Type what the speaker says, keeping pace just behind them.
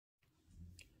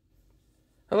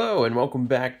Hello and welcome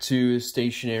back to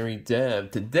Stationary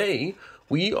Dev. Today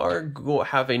we are going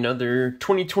to have another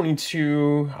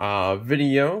 2022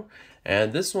 video,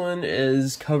 and this one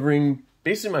is covering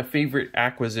basically my favorite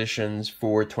acquisitions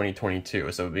for 2022.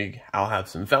 So I'll have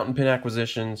some fountain pen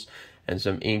acquisitions and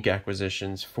some ink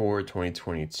acquisitions for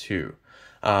 2022.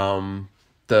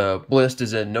 The list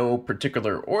is in no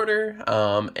particular order,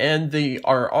 and they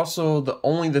are also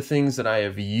only the things that I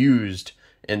have used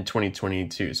in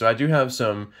 2022. So I do have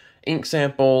some ink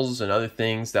samples and other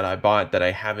things that I bought that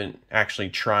I haven't actually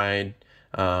tried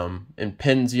in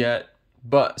pens yet.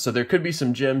 So there could be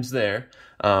some gems there,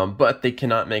 but they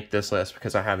cannot make this list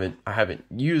because I haven't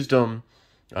used them.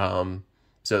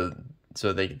 So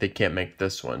they can't make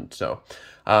this one. So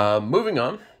moving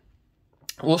on.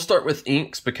 We'll start with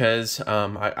inks because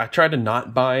I try to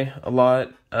not buy a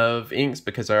lot of inks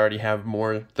because I already have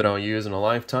more than I'll use in a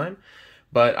lifetime.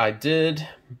 But I did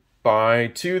buy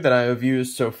two that I have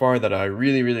used so far that I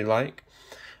really like.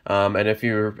 And if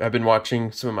you have been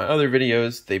watching some of my other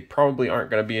videos, they probably aren't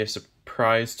going to be a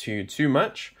surprise to you too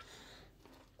much.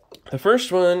 The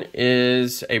first one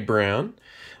is a brown,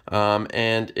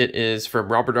 and it is from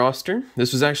Robert Oster.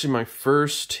 This was actually my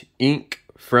first ink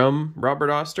from Robert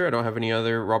Oster. I don't have any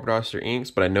other Robert Oster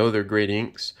inks, but I know they're great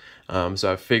inks. So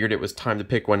I figured it was time to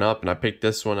pick one up, and I picked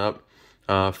this one up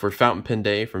for Fountain Pen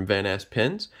Day from Vanness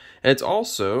Pens. And it's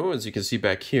also, as you can see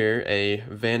back here, a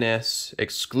Vanness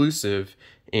exclusive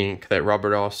ink that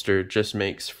Robert Oster just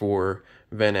makes for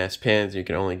Vanness Pens. You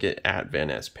can only get at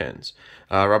Vanness Pens.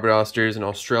 Robert Oster is an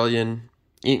Australian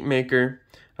ink maker,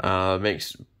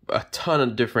 makes a ton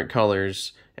of different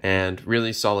colors and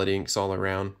really solid inks all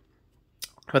around.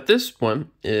 But this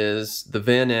one is the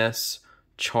Vanness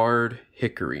Charred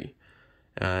Hickory,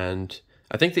 and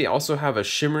I think they also have a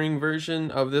shimmering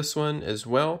version of this one as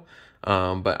well.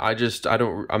 But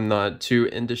I'm not too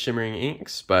into shimmering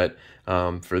inks, but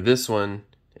for this one,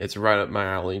 it's right up my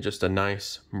alley, just a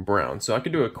nice brown. So I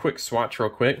could do a quick swatch real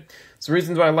quick. So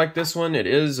reasons why I like this one, it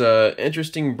is an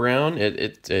interesting brown.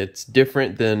 It's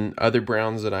different than other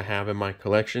browns that I have in my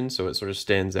collection, so it sort of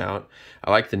stands out.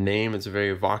 I like the name. It's a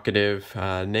very evocative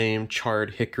name,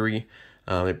 Charred Hickory.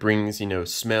 It brings,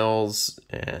 smells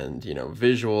and,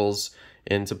 visuals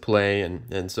into play,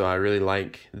 and so I really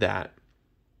like that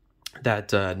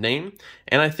name,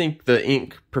 and I think the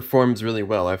ink performs really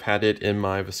well. I've had it in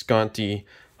my Visconti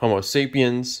Homo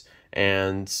Sapiens,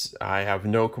 and I have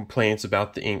no complaints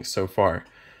about the ink so far.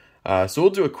 So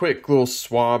we'll do a quick little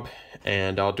swab,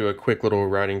 and I'll do a quick little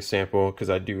writing sample because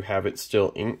I do have it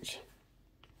still inked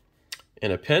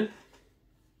in a pen.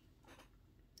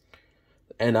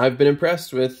 And I've been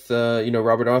impressed with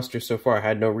Robert Oster so far. I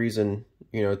had no reason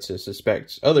to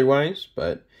suspect otherwise,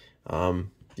 but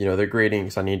they're great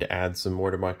inks. I need to add some more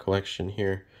to my collection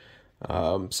here.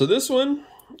 So this one,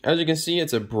 as you can see,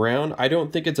 it's a brown. I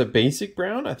don't think it's a basic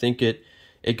brown. I think it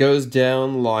goes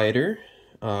down lighter.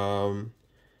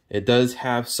 It does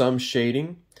have some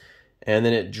shading, and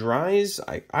then it dries,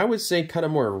 I would say kind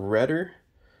of more redder,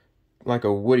 like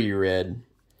a woody red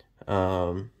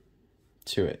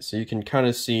to it. So you can kind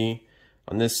of see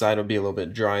on this side it'll be a little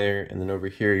bit drier, and then over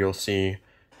here you'll see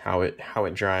how it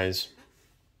dries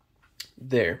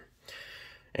there.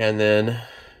 And then,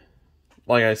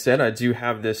 like I said, I do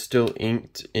have this still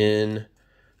inked in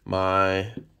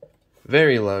my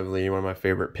very lovely, one of my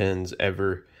favorite pens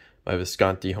ever, my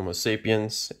Visconti Homo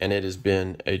Sapiens, and it has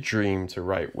been a dream to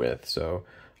write with. So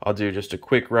I'll do just a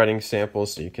quick writing sample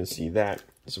so you can see that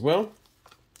as well.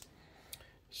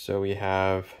 So we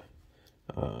have,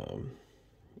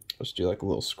 let's do like a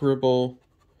little scribble.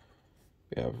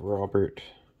 We have Robert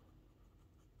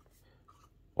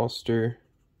Oster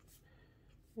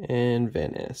and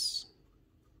Vanness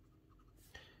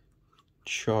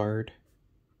Charred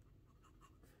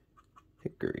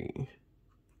Hickory.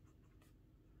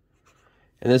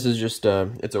 And this is just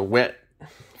it's a wet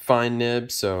fine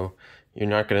nib, so you're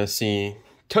not going to see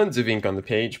tons of ink on the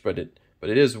page, but it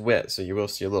is wet, so you will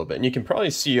see a little bit. And you can probably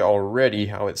see already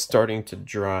how it's starting to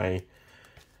dry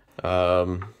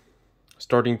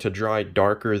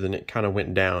darker than it kind of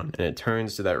went down, and it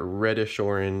turns to that reddish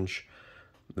orange,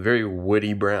 very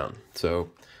woody brown. So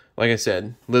like I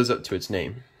said, lives up to its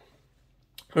name.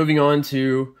 Moving on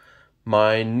to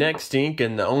my next ink,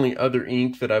 and the only other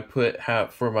ink that I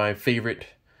have for my favorite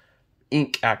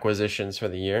ink acquisitions for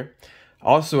the year.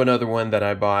 Also another one that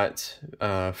I bought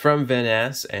from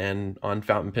Vanness and on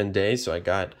Fountain Pen Day, so I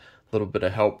got a little bit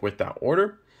of help with that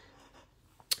order.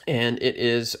 And it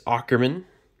is Akkerman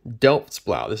Delfts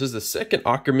Blauw. This is the second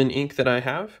Akkerman ink that I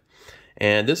have,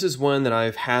 and this is one that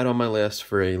I've had on my list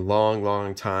for a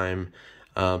long time.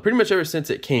 pretty much ever since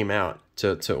it came out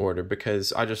to order,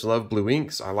 because I just love blue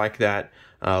inks. I like that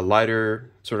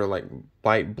lighter, sort of like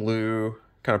light blue,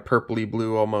 kind of purpley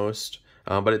blue almost.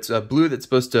 But it's a blue that's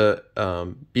supposed to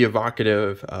be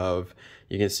evocative of,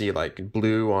 you can see like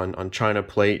blue on china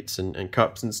plates and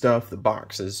cups and stuff. The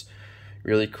box is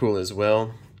really cool as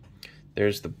well.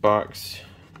 There's the box,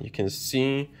 you can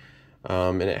see,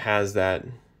 and it has that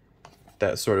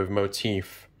sort of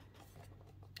motif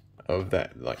of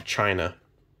that like china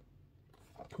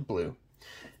blue.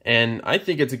 And I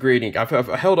think it's a great ink. I've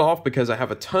held off because I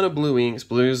have a ton of blue inks.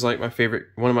 Blue is like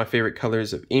one of my favorite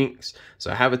colors of inks.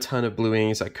 So I have a ton of blue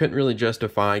inks. I couldn't really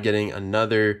justify getting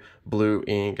another blue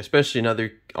ink, especially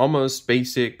another almost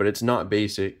basic, but it's not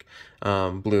basic,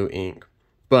 blue ink.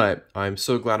 But I'm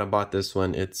so glad I bought this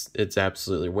one. It's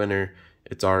absolutely winner.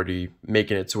 It's already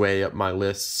making its way up my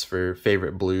lists for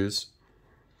favorite blues.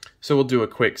 So we'll do a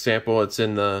quick sample. It's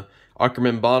in the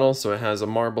Akkerman bottle, so it has a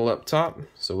marble up top.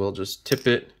 So we'll just tip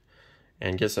it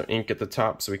and get some ink at the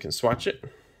top so we can swatch it.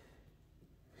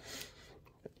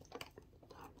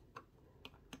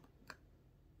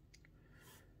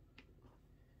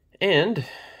 And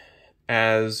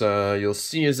as you'll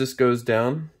see as this goes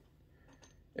down,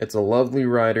 it's a lovely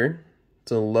writer.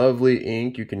 It's a lovely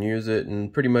ink. You can use it in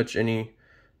pretty much any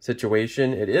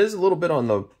situation. It is a little bit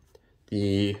on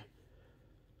the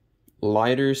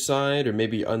lighter side, or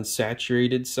maybe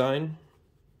unsaturated side,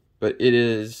 but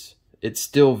it's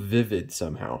still vivid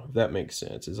somehow, if that makes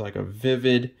sense. It's like a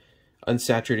vivid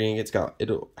unsaturated ink.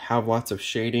 It'll have lots of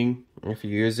shading. If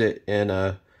you use it in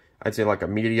I'd say like a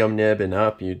medium nib and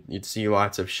up, you'd see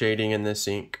lots of shading in this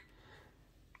ink.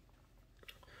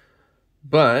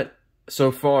 But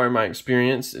so far in my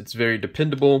experience, it's very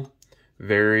dependable,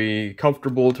 very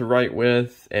comfortable to write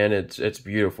with, and it's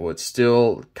beautiful. It's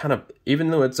still kind of,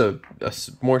 even though it's a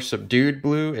more subdued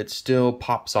blue, it still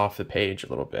pops off the page a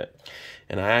little bit.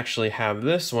 And I actually have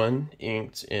this one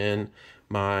inked in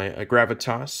my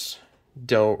Gravitas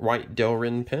white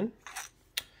Delrin pen.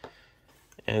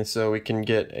 And so we can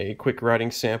get a quick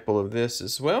writing sample of this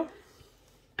as well.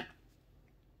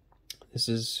 This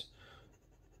is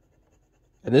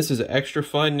an extra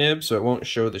fine nib, so it won't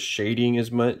show the shading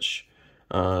as much.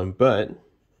 But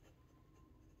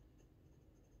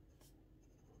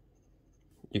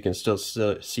you can still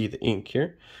see the ink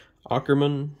here.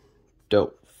 Akkerman,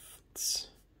 Delfts,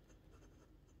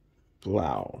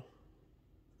 Blauw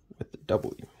with the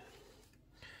W.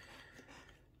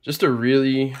 Just a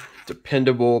really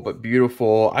dependable but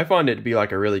beautiful. I find it to be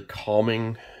like a really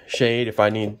calming shade. If I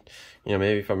need,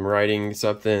 maybe if I'm writing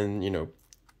something,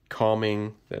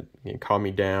 calming, that can calm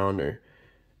me down, or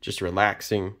just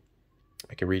relaxing,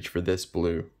 I can reach for this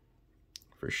blue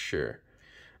for sure.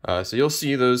 So you'll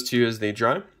see those two as they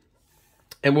dry.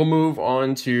 And we'll move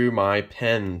on to my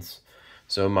pens.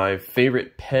 So my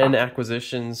favorite pen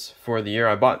acquisitions for the year.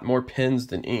 I bought more pens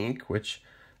than ink, which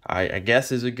I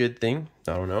guess is a good thing.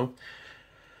 I don't know.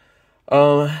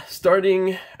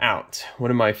 Starting out,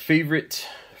 one of my favorite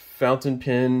fountain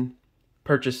pen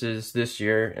purchases this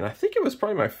year, and I think it was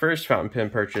probably my first fountain pen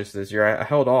purchase this year. I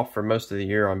held off for most of the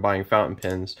year on buying fountain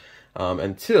pens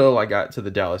until I got to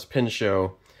the Dallas Pen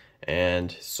Show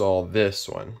and saw this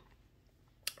one.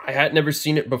 I had never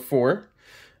seen it before.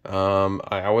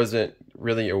 I wasn't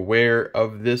really aware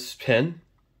of this pen,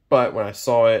 but when I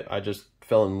saw it, I just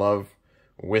fell in love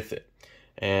with it.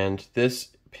 And this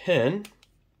pen,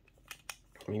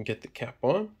 let me get the cap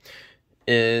on,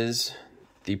 is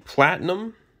the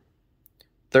Platinum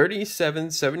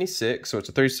 3776, so it's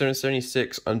a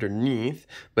 3776 underneath,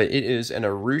 but it is an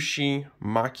Urushi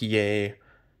Makie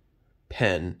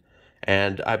pen.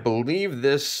 And I believe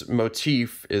this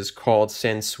motif is called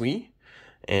Sansui.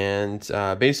 And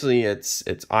basically it's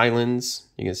islands.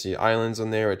 You can see islands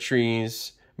on there with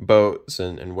trees, boats,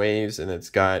 and waves, and it's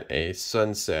got a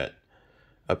sunset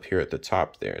up here at the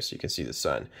top there, so you can see the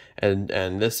sun. And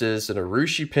this is an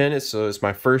Urushi pen, so it's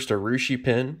my first Urushi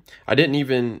pen. I didn't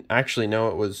even actually know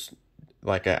it was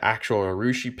like an actual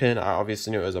Urushi pen. I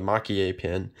obviously knew it was a Makie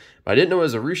pen, but I didn't know it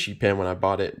was a Urushi pen when I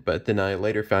bought it, but then I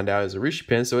later found out it was a Urushi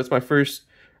pen, so it's my first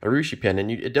Urushi pen, and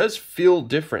it does feel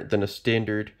different than a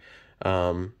standard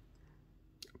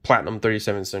Platinum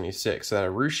 3776. So that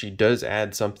Urushi does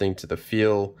add something to the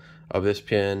feel of this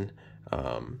pen.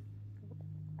 And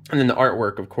then the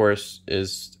artwork, of course,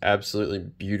 is absolutely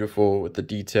beautiful with the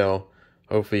detail.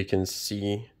 Hopefully you can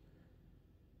see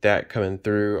that coming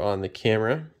through on the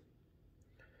camera.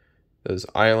 Those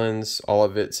islands, all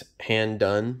of it's hand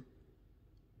done.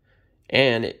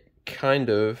 And it kind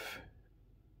of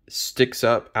sticks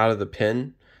up out of the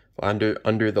pen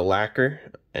under the lacquer,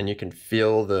 and you can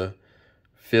feel the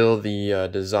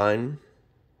design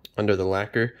under the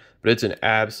lacquer, but it's an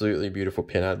absolutely beautiful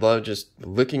pen. I love just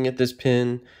looking at this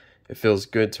pen. It feels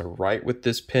good to write with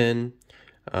this pen.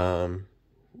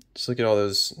 Just look at all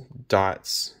those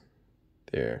dots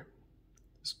there,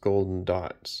 those golden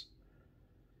dots,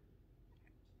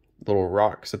 little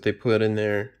rocks that they put in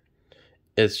there.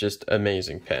 It's just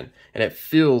amazing pen, and it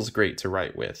feels great to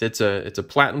write with. It's a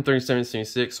Platinum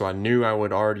 3776, so I knew I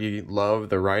would already love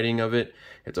the writing of it.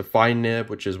 It's a fine nib,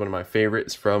 which is one of my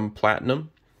favorites from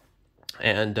Platinum.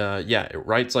 And yeah, it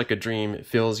writes like a dream. It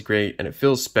feels great, and it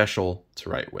feels special to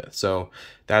write with. So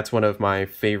that's one of my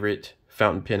favorite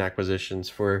fountain pen acquisitions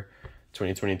for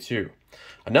 2022.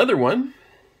 Another one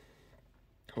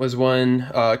was one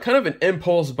kind of an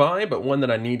impulse buy, but one that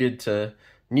I needed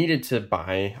to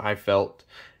buy, I felt.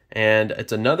 And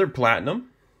it's another Platinum.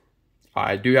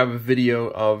 I do have a video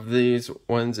of these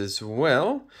ones as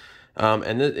well.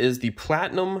 And it is the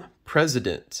Platinum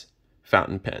President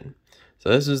fountain pen. So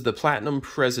this is the Platinum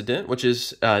President, which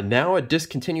is now a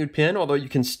discontinued pen, although you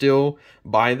can still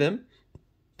buy them.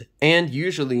 And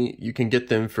usually you can get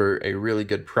them for a really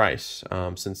good price.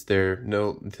 Since they're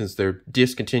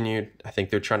discontinued, I think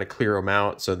they're trying to clear them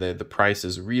out, so the price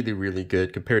is really, really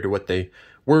good compared to what they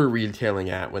were retailing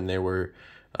at when they were,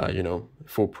 you know,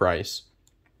 full price.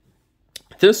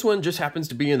 This one just happens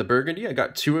to be in the burgundy. I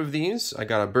got two of these. I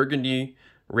got a burgundy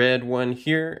red one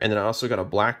here, and then I also got a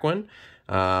black one.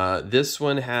 This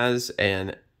one has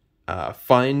an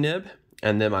fine nib,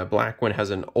 and then my black one has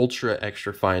an ultra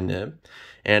extra fine nib.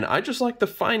 And I just like the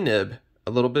fine nib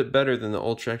a little bit better than the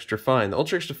ultra extra fine. The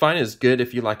ultra extra fine is good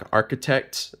if you like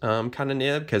architect kind of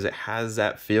nib, because it has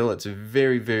that feel. It's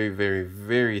very, very, very,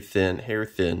 very thin, hair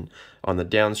thin on the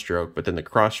downstroke, but then the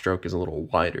cross stroke is a little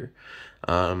wider,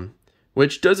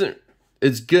 which doesn't,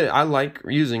 it's good. I like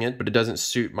using it, but it doesn't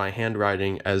suit my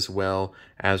handwriting as well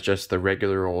as just the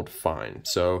regular old fine.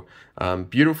 So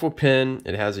beautiful pen.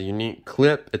 It has a unique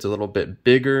clip. It's a little bit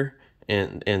bigger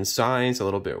in size, a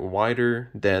little bit wider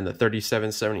than the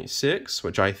 3776,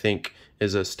 which I think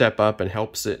is a step up and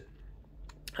helps it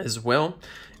as well.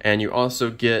 And you also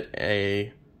get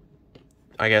a,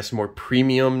 I guess, more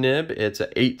premium nib. It's an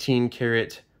 18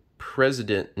 karat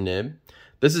President nib.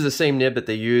 This is the same nib that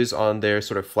they use on their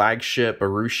sort of flagship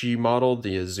Urushi model,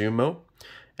 the Azumo.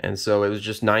 And so it was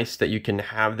just nice that you can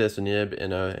have this nib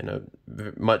in a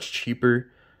much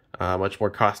cheaper, much more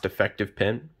cost-effective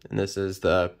pen. And this is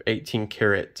the 18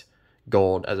 karat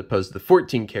gold as opposed to the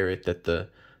 14 karat that the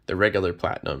regular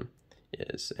Platinum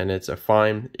is. And it's a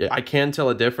fine, I can tell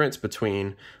a difference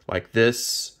between like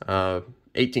this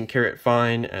 18 karat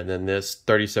fine and then this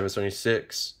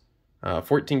 3776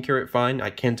 14 karat fine. I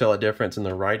can tell a difference in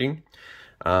the writing.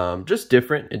 Just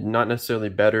different, not necessarily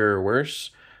better or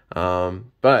worse.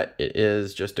 But it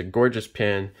is just a gorgeous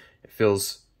pen. It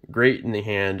feels great in the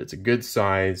hand. It's a good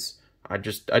size. I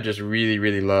just really,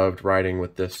 really loved writing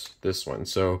with this one,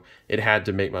 so it had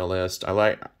to make my list.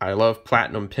 I love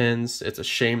Platinum pens. It's a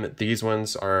shame that these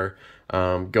ones are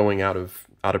going out of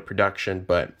production,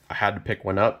 but I had to pick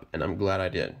one up, and I'm glad I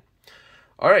did.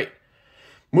 All right,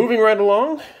 moving right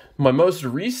along. My most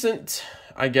recent,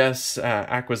 I guess,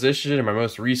 acquisition, and my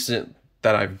most recent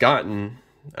that I've gotten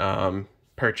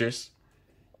purchase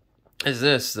is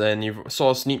this. And you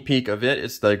saw a sneak peek of it.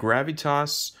 It's the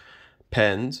Gravitas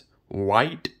pens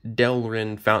white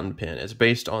Delrin fountain pen. It's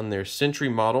based on their Century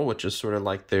model, which is sort of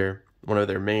like one of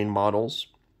their main models.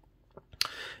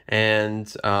 And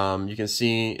you can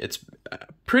see it's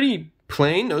pretty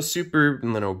plain, no super,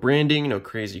 no branding, no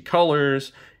crazy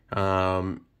colors,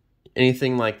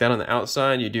 anything like that on the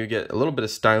outside. You do get a little bit of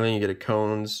styling. You get a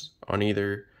cones on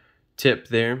either tip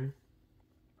there.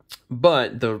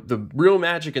 But the real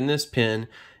magic in this pen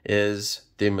is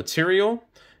the material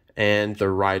and the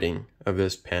writing of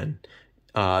this pen.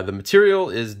 The material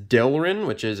is Delrin,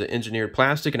 which is an engineered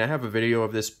plastic, and I have a video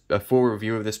of this, a full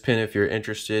review of this pen if you're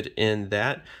interested in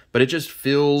that. But it just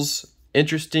feels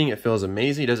interesting. It feels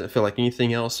amazing. It doesn't feel like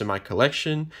anything else in my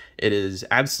collection. It is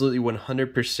absolutely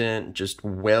 100% just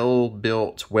well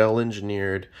built, well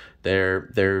engineered.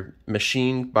 They're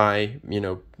machined by,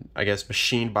 I guess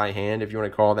machined by hand, if you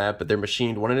want to call that, but they're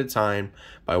machined one at a time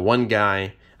by one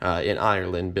guy in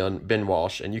Ireland, Ben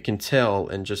Walsh, and you can tell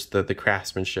in just the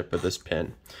craftsmanship of this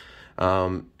pen.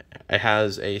 It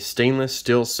has a stainless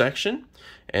steel section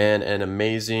and an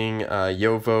amazing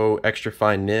Yovo extra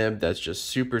fine nib that's just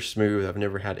super smooth. I've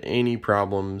never had any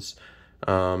problems.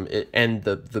 And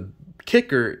the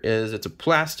kicker is it's a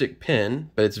plastic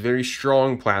pen, but it's very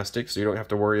strong plastic, so you don't have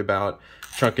to worry about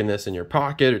chunking this in your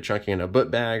pocket or chunking in a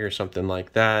book bag or something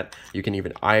like that. You can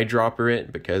even eyedropper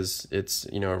it because it's,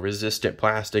 you know, a resistant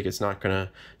plastic. It's not going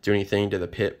to do anything to the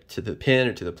pen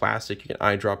or to the plastic. You can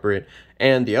eyedropper it.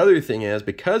 And the other thing is,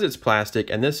 because it's plastic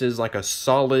and this is like a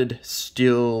solid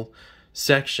steel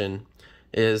section,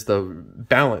 is the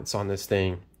balance on this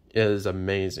thing is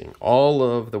amazing. All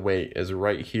of the weight is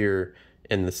right here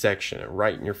in the section,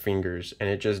 right in your fingers, and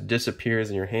it just disappears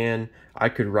in your hand. I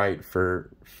could write for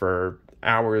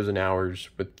hours and hours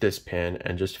with this pen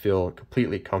and just feel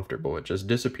completely comfortable. It just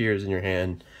disappears in your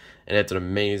hand, and it's an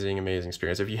amazing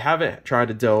experience. If you haven't tried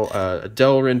a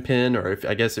Delrin pen, or if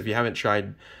you haven't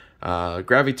tried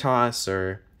Gravitas,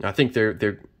 or I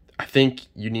think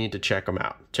you need to check them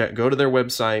out. Go to their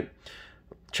website,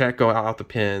 check out the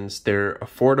pens. They're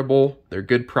affordable. They're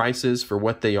good prices for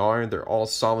what they are. They're all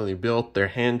solidly built. They're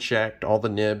hand checked. All the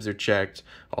nibs are checked.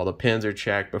 All the pens are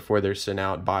checked before they're sent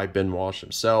out by Ben Walsh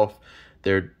himself.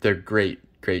 They're great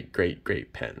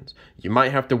pens. You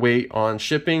might have to wait on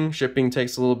shipping. Shipping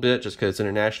takes a little bit just because it's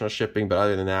international shipping, but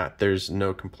other than that, there's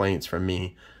no complaints from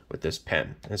me with this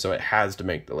pen, and so it has to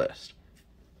make the list.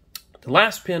 The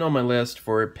last pen on my list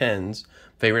for pens,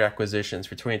 favorite acquisitions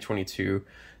for 2022,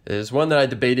 is one that I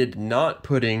debated not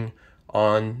putting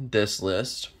on this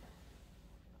list,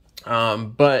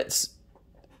 but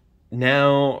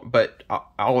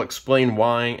I'll explain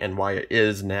why and why it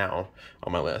is now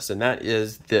on my list, and that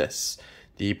is this,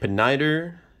 the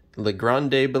Pineider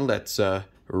Grande Bellezza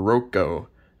Rocco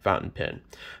fountain pen.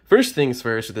 First things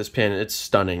first with this pen, it's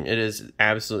stunning. It is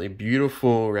absolutely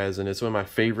beautiful resin. It's one of my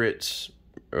favorites,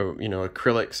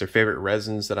 acrylics or favorite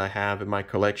resins that I have in my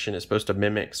collection. It's supposed to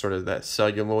mimic sort of that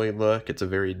celluloid look. It's a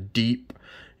very deep,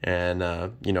 and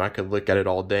I could look at it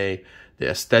all day. The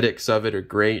aesthetics of it are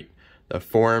great. The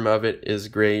form of it is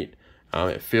great.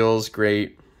 It feels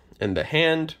great in the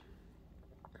hand.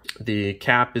 The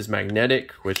cap is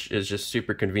magnetic, which is just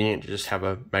super convenient to just have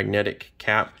a magnetic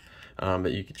cap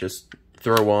that you could just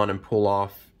throw on and pull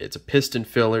off. It's a piston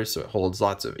filler, so it holds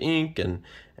lots of ink and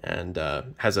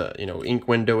has a ink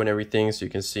window and everything, so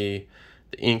you can see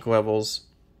the ink levels.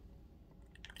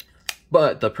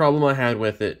 But the problem I had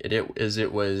with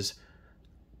it was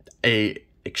a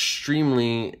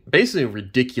extremely, basically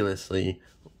ridiculously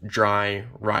dry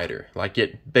writer. Like,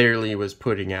 it barely was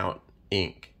putting out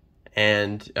ink.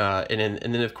 And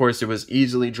then of course it was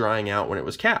easily drying out when it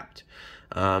was capped.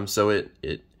 So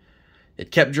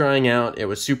it kept drying out. It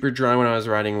was super dry when I was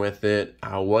writing with it.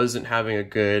 I wasn't having a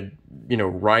good,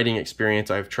 writing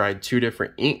experience. I've tried 2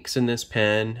 different inks in this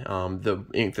pen. The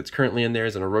ink that's currently in there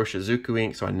is an Urushi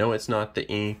ink, so I know it's not the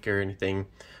ink or anything.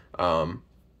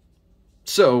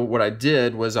 So what I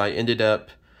did was I ended up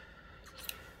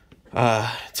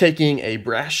taking a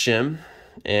brass shim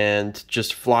and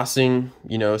just flossing,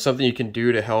 something you can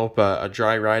do to help a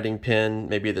dry writing pen.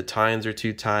 Maybe the tines are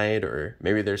too tight, or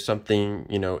maybe there's something,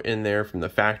 in there from the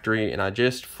factory, and I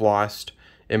just flossed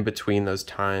in between those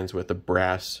tines with a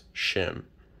brass shim.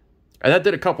 And that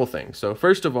did a couple things. So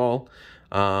first of all,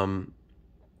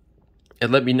 it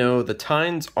let me know the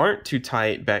tines aren't too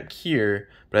tight back here,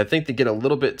 but I think they get a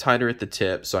little bit tighter at the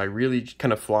tip, so I really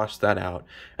kind of flossed that out.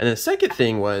 And the second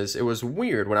thing was, it was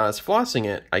weird. When I was flossing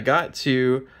it, I got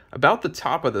to about the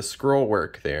top of the scroll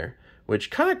work there,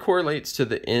 which kind of correlates to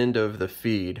the end of the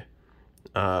feed,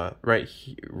 right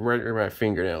where my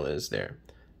fingernail is there.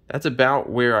 That's about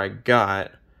where I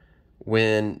got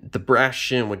when the brass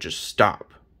shim would just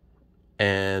stop,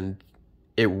 and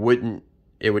it would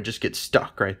just get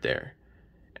stuck right there.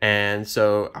 And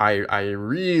so I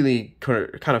really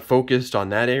kind of focused on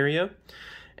that area.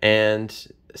 And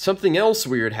something else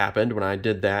weird happened when I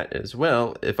did that as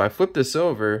well. If I flip this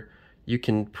over, you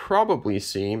can probably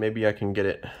see, maybe I can get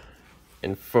it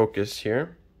in focus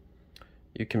here.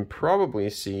 You can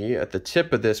probably see at the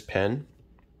tip of this pen,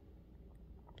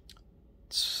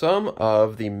 some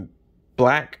of the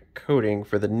black coating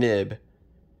for the nib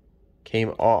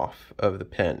came off of the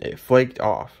pen. It flaked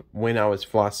off when I was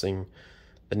flossing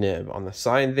the nib on the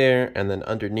side there, and then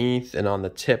underneath and on the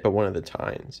tip of one of the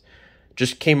tines.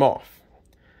 Just came off.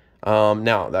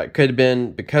 Now, that could have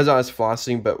been because I was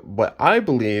flossing, but what I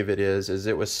believe it is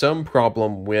it was some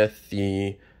problem with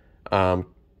the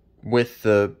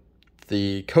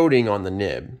coating on the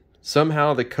nib.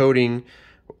 Somehow the coating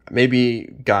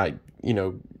maybe got,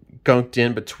 gunked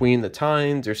in between the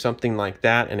tines or something like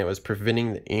that, and it was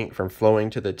preventing the ink from flowing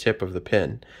to the tip of the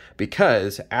pen.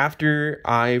 Because after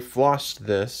I flossed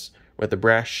this with a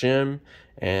brass shim,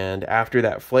 and after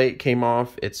that flake came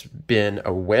off, it's been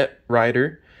a wet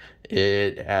writer.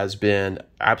 It has been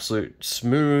absolute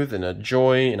smooth and a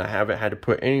joy, and I haven't had to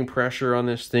put any pressure on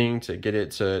this thing to get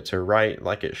it to write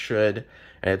like it should.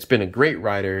 And it's been a great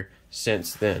writer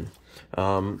since then.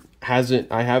 I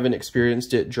haven't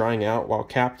experienced it drying out while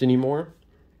capped anymore.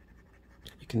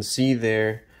 You can see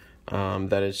there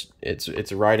that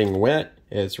it's writing wet.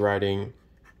 It's writing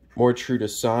more true to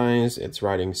size. It's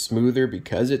writing smoother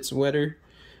because it's wetter.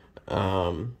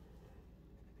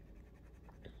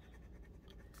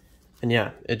 And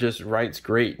yeah, it just writes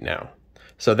great now.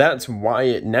 So that's why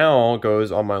it now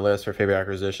goes on my list for favorite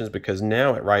acquisitions, because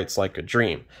now it writes like a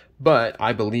dream. But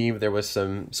I believe there was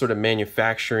some sort of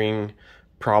manufacturing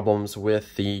problems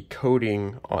with the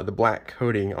coating, the black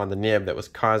coating on the nib, that was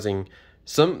causing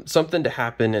something to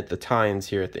happen at the tines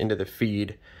here at the end of the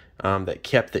feed that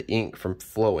kept the ink from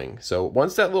flowing. So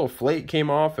once that little flake came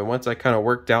off, and once I kind of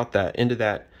worked out that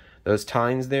into those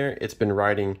tines there, it's been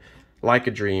writing like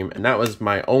a dream. And that was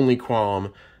my only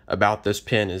qualm about this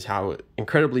pen, is how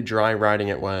incredibly dry writing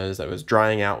it was. That was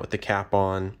drying out with the cap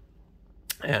on.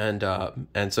 And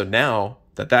so now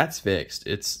that that's fixed,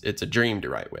 it's a dream to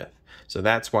write with. So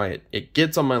that's why it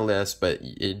gets on my list, but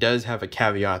it does have a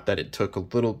caveat that it took a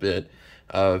little bit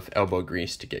of elbow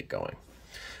grease to get going.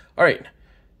 All right.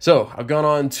 So I've gone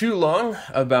on too long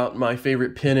about my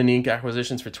favorite pen and ink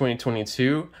acquisitions for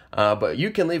 2022, but you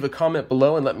can leave a comment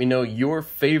below and let me know your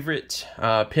favorite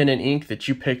pen and ink that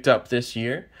you picked up this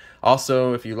year.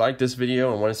 Also, if you like this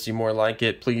video and want to see more like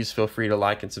it, please feel free to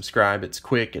like and subscribe. It's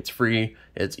quick, it's free,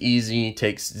 it's easy,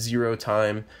 takes 0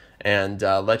 time, and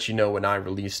let you know when I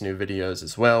release new videos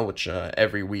as well, which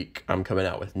every week I'm coming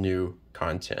out with new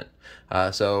content.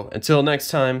 So until next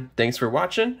time, thanks for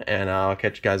watching, and I'll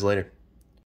catch you guys later.